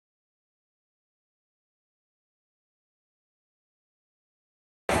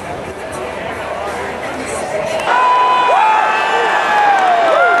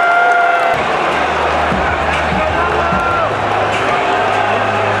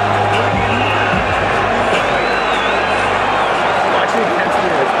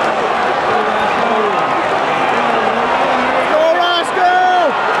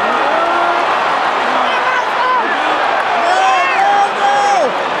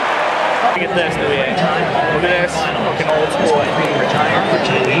look at this, Louis. Look at this. Fucking old school. Retired for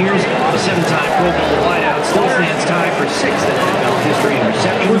 10 years. The 7-time Pro Bowl wideout still stands tied for 6th in NFL history in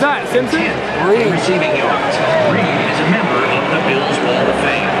receptions. Who's that? Simpson? In receiving yards. Reed is a member of the Bills Wall of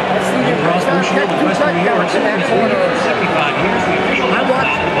Fame. Ross Bushel of Western New York City has been for 75 years. The official I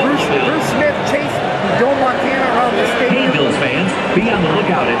watched Bruce Smith chase Joe Montana around the stadium. Hey, Bills fans, be on the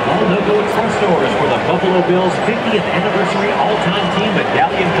lookout at all Noco Express stores for the Buffalo Bills 50th anniversary all-time team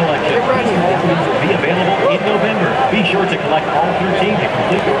medallion collection. Medallions will be available in November. Be sure to collect all 13 to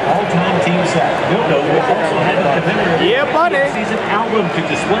complete your all-time team set. Noco will also have a commemorative season album to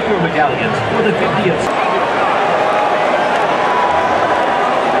display your medallions for the 50th.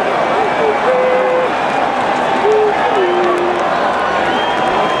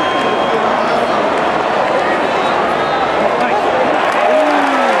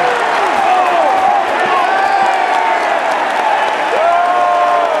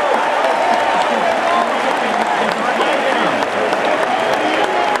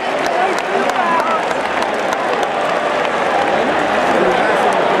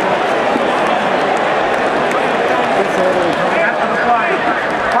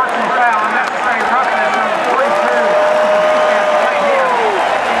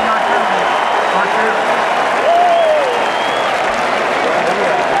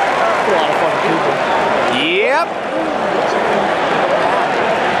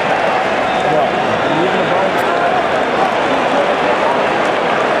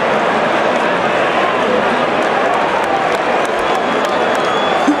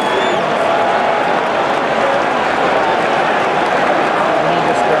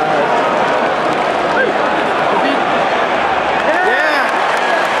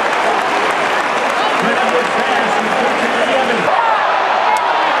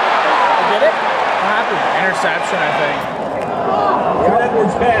 Interception, I think. Trent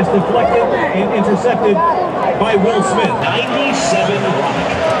Edwards' pass deflected and intercepted by Will Smith. 97 Rock.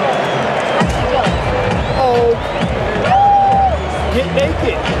 Oh. Get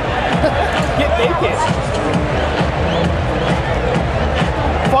naked. Get naked.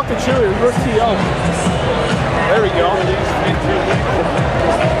 Fucking Chewy, where's T.O.? There we go.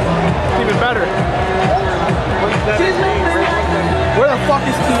 Even better. Where the fuck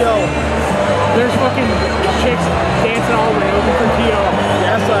is T.O.? There's fucking chicks dancing all the way looking for T.O.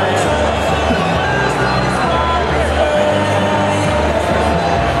 Yes, I am.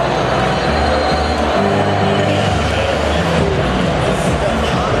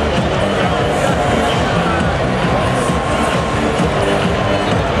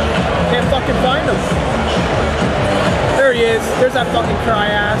 Can't fucking find him. There he is. There's that fucking cry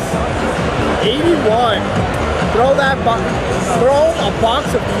ass. 81. Throw that throw a box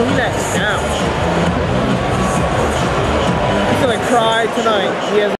of Kleenex down. He's gonna cry tonight. He has